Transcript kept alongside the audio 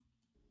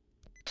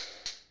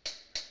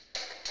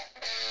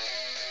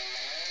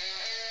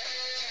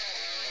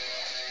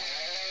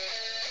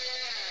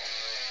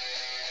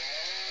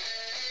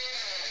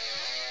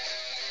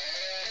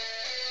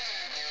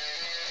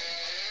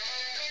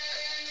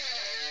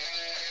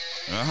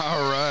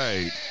All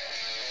right.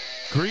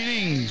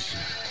 Greetings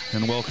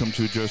and welcome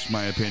to Just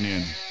My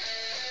Opinion.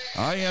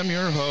 I am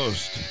your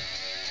host,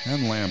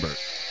 Ken Lambert.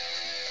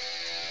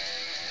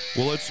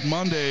 Well, it's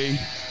Monday,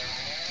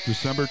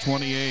 December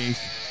 28th.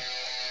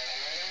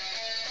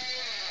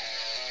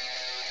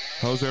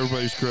 How's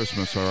everybody's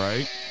Christmas, all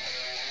right?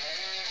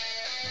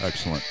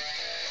 Excellent.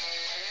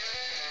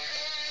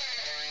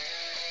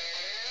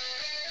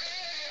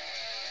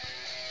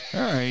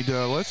 All right,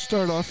 let's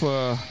start off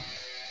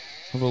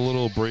with a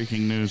little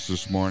breaking news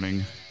this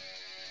morning.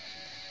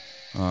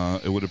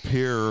 It would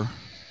appear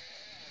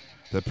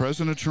that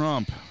President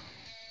Trump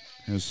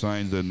has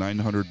signed the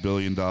 $900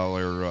 billion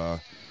COVID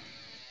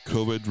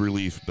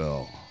relief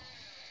bill.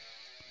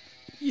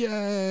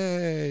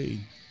 Yay!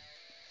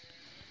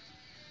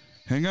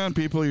 Hang on,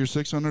 people. Your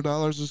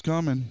 $600 is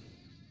coming.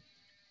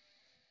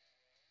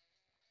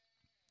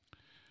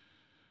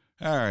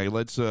 All right,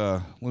 let's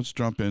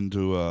jump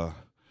into a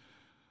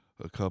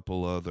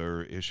couple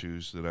other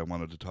issues that I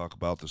wanted to talk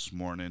about this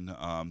morning.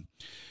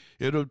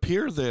 It would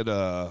appear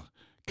that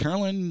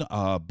Carolyn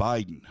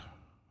Biden,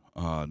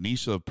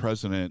 niece of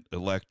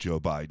President-elect Joe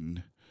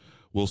Biden,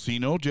 will see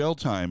no jail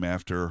time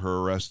after her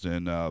arrest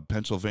in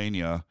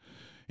Pennsylvania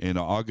in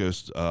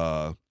August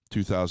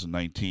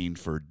 2019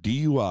 for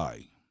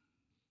DUI.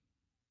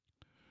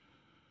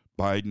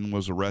 Biden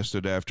was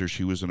arrested after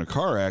she was in a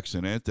car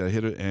accident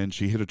and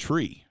she hit a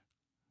tree.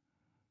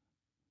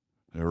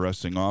 The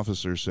arresting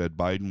officer said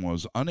Biden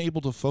was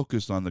unable to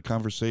focus on the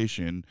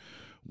conversation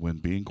when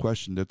being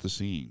questioned at the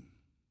scene.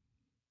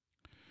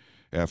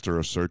 After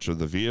a search of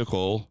the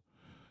vehicle,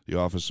 the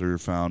officer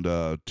found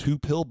 2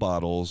 pill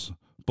bottles,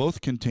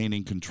 both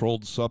containing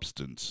controlled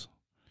substance.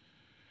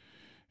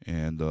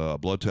 And a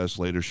blood test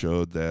later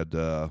showed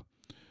that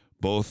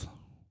both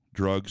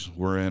drugs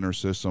were in her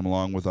system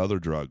along with other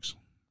drugs.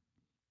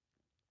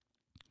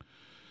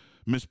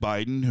 Miss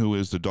Biden, who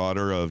is the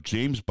daughter of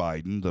James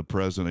Biden, the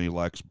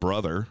president-elect's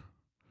brother,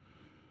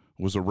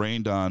 was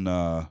arraigned on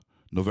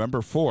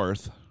November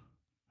 4th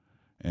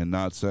and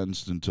not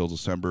sentenced until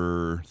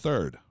December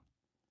 3rd.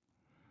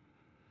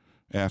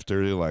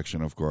 After the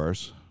election, of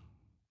course,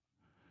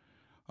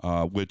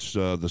 which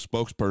the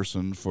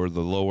spokesperson for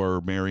the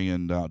Lower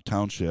Marion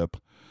Township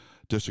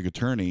District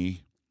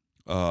Attorney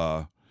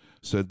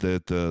said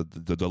that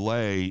the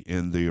delay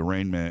in the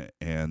arraignment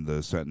and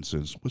the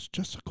sentences was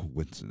just a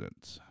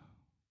coincidence.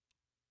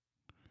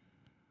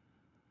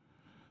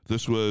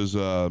 This was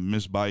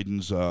Ms.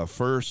 Biden's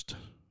first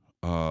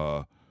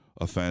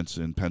offense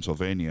in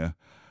Pennsylvania.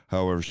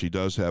 However, she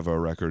does have a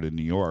record in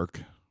New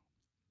York.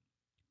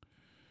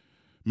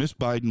 Ms.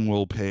 Biden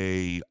will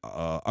pay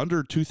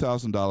under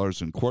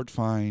 $2,000 in court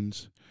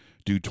fines,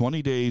 do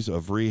 20 days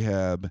of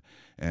rehab,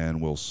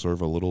 and will serve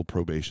a little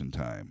probation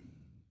time.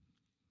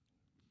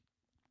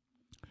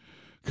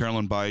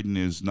 Carolyn Biden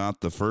is not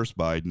the first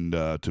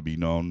Biden to be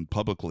known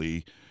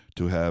publicly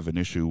to have an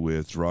issue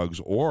with drugs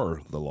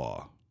or the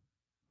law.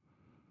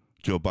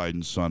 Joe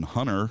Biden's son,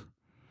 Hunter,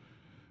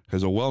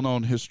 has a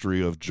well-known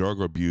history of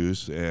drug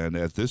abuse and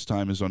at this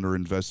time is under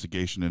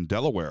investigation in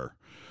Delaware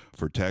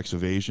for tax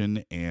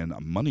evasion and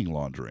money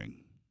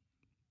laundering.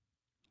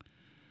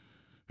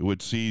 It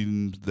would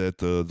seem that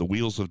the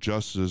wheels of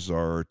justice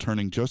are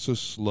turning just as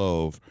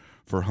slow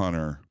for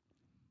Hunter.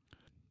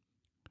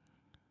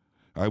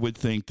 I would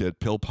think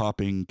that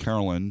pill-popping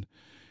Carolyn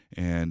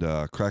and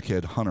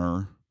crackhead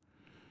Hunter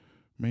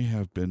may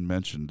have been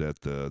mentioned at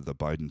the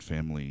Biden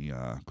family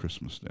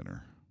Christmas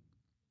dinner.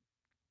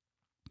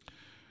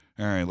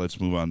 All right,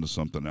 let's move on to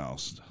something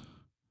else.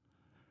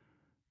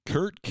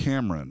 Kirk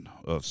Cameron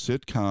of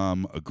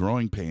sitcom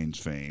Growing Pains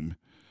fame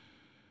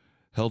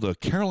held a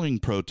caroling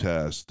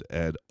protest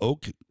at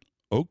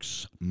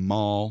Oaks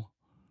Mall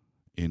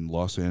in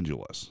Los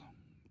Angeles.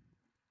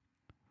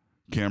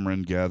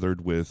 Cameron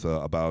gathered with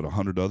about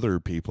 100 other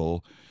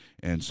people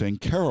and sang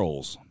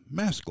carols,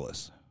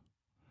 maskless,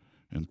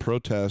 in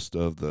protest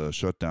of the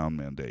shutdown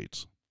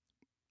mandates.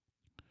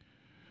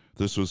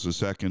 This was the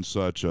second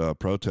such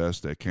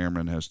protest that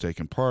Cameron has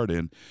taken part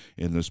in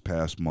this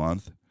past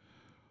month.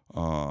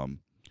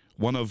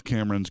 One of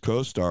Cameron's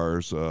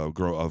co-stars of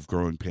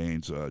Growing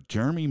Pains,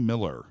 Jeremy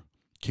Miller,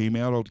 came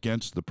out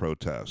against the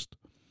protest.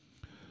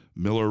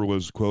 Miller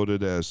was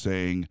quoted as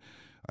saying,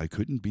 "I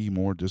couldn't be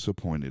more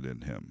disappointed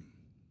in him,"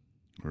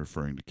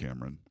 referring to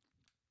Cameron.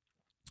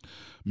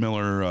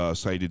 Miller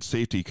cited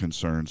safety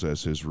concerns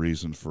as his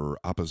reason for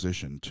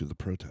opposition to the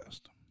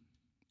protest.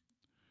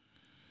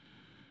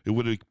 It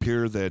would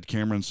appear that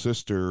Cameron's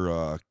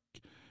sister,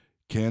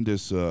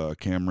 Candace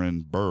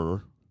Cameron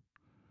Burr,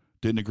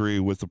 didn't agree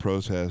with the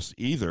protest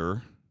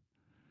either,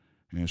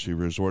 and she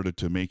resorted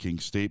to making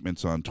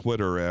statements on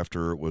Twitter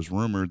after it was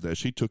rumored that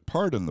she took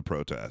part in the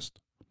protest,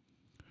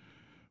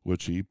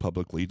 which she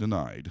publicly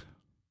denied.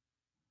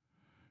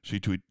 She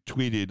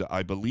tweeted,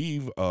 "I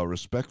believe a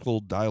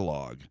respectful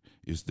dialogue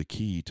is the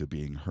key to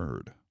being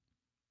heard."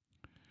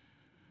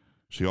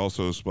 She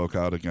also spoke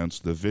out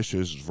against the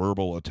vicious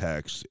verbal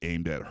attacks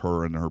aimed at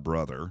her and her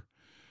brother.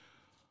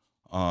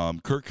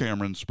 Kirk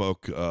Cameron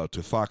spoke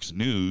to Fox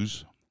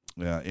News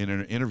in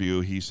an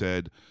interview, he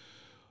said,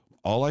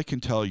 all I can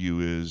tell you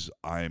is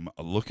I'm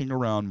looking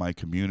around my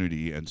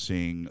community and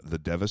seeing the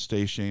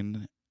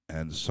devastation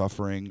and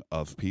suffering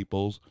of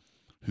people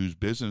whose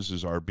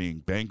businesses are being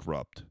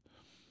bankrupt.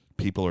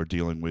 People are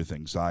dealing with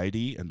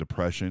anxiety and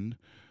depression.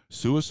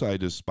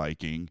 Suicide is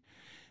spiking.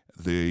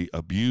 The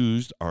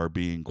abused are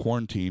being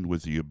quarantined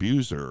with the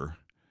abuser,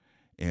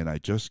 and I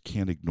just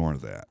can't ignore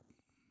that.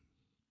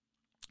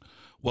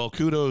 Well,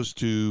 kudos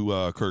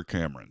to Kirk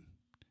Cameron.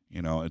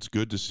 You know, it's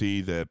good to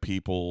see that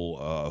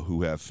people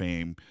who have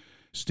fame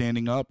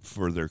standing up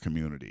for their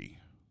community.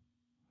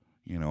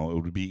 You know, it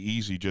would be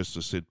easy just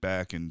to sit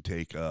back and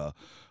take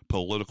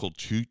political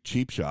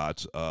cheap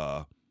shots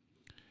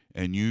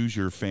and use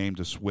your fame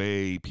to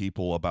sway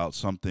people about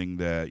something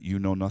that you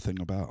know nothing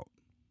about.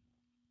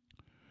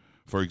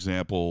 For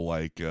example,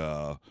 like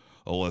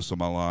Alyssa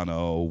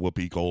Milano,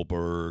 Whoopi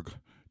Goldberg,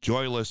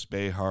 Joyless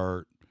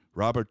Behart,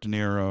 Robert De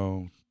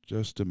Niro,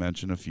 just to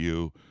mention a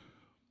few.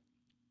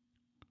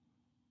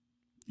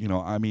 You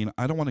know, I mean,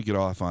 I don't want to get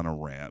off on a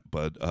rant,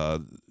 but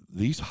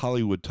these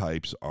Hollywood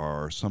types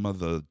are some of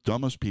the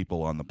dumbest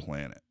people on the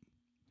planet.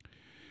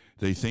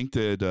 They think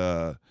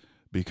that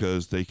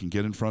because they can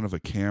get in front of a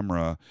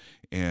camera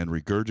and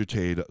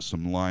regurgitate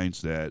some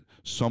lines that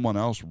someone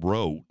else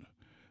wrote,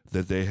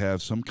 that they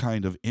have some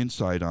kind of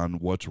insight on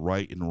what's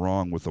right and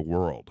wrong with the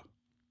world.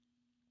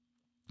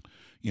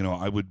 You know,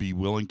 I would be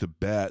willing to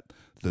bet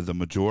that the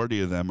majority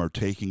of them are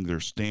taking their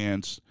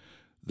stance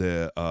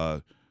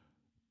that,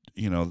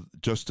 you know,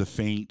 just to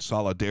feign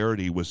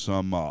solidarity with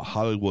some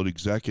Hollywood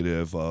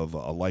executive of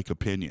a like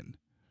opinion.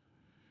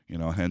 You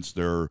know, hence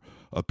their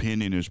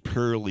opinion is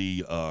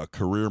purely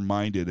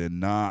career-minded and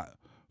not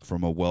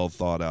from a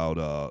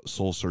well-thought-out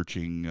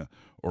soul-searching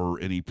or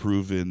any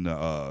proven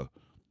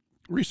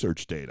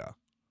research data.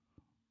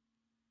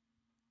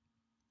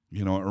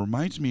 You know, it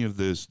reminds me of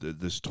this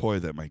toy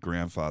that my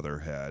grandfather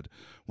had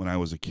when I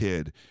was a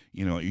kid.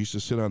 You know, it used to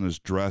sit on his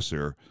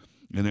dresser,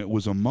 and it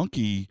was a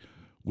monkey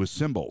with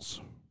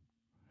cymbals.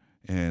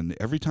 And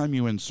every time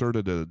you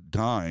inserted a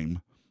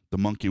dime, the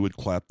monkey would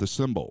clap the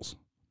cymbals.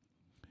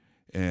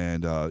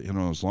 And, you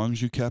know, as long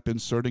as you kept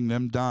inserting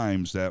them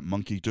dimes, that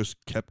monkey just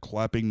kept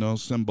clapping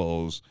those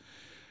cymbals.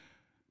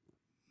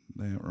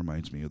 That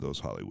reminds me of those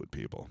Hollywood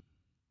people.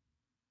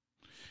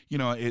 You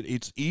know,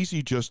 it's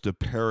easy just to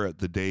parrot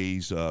the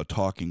day's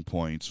talking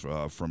points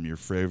from your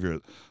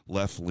favorite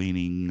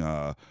left-leaning,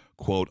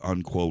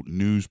 quote-unquote,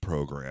 news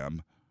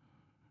program.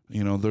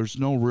 You know, there's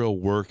no real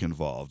work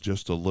involved,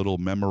 just a little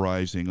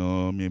memorizing,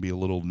 maybe a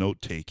little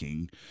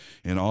note-taking,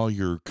 and all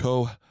your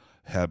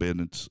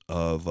cohabitants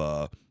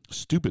of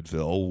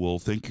Stupidville will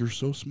think you're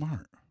so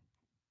smart.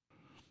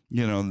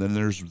 You know, and then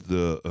there's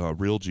the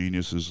real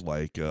geniuses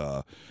like,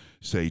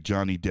 say,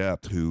 Johnny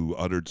Depp, who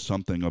uttered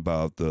something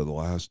about the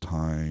last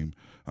time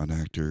an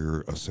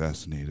actor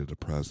assassinated a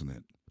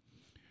president.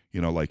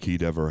 You know, like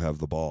he'd ever have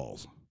the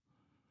balls.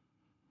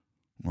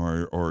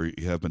 Or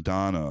you have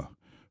Madonna,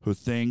 who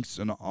thinks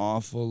an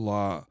awful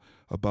lot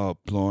about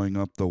blowing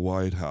up the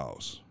White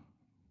House.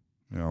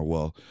 You know,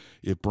 well,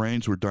 if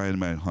brains were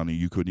dynamite, honey,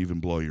 you couldn't even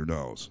blow your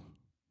nose.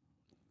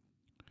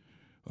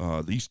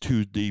 These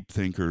two deep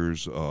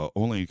thinkers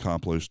only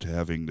accomplished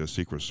having the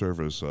Secret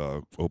Service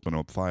open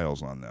up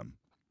files on them.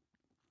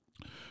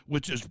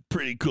 Which is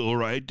pretty cool,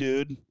 right,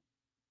 dude?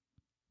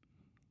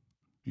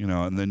 You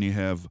know, and then you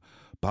have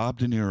Bob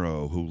De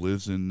Niro, who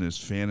lives in this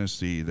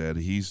fantasy that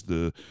he's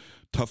the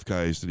tough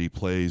guys that he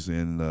plays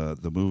in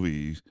the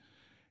movies.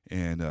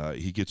 And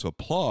he gets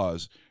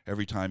applause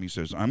every time he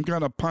says, I'm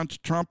going to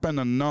punch Trump in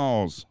the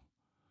nose.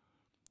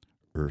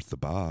 Earth to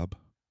Bob.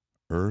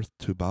 Earth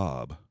to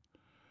Bob.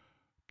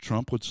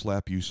 Trump would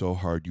slap you so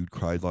hard you'd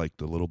cry like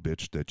the little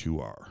bitch that you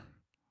are.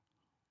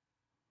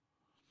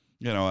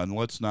 You know, and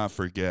let's not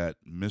forget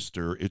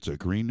Mr. It's a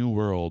Green New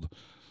World,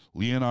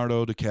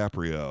 Leonardo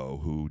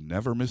DiCaprio, who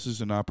never misses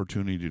an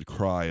opportunity to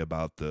cry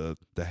about the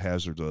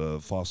hazard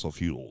of fossil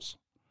fuels.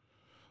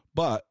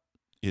 But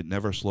it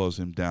never slows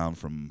him down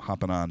from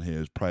hopping on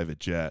his private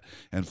jet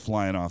and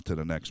flying off to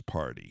the next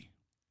party.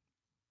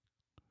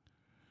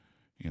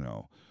 You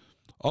know,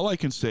 all I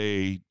can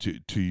say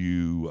to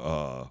you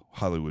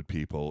Hollywood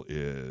people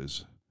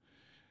is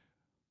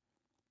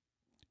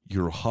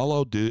your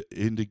hollow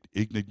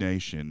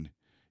indignation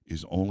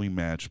is only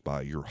matched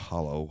by your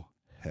hollow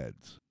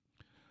heads.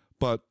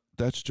 But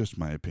that's just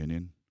my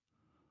opinion.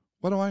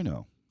 What do I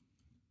know?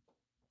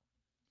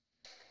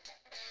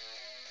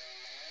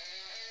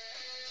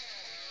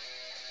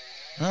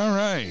 All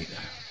right.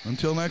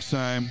 Until next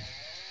time,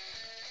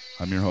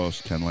 I'm your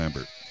host, Ken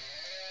Lambert.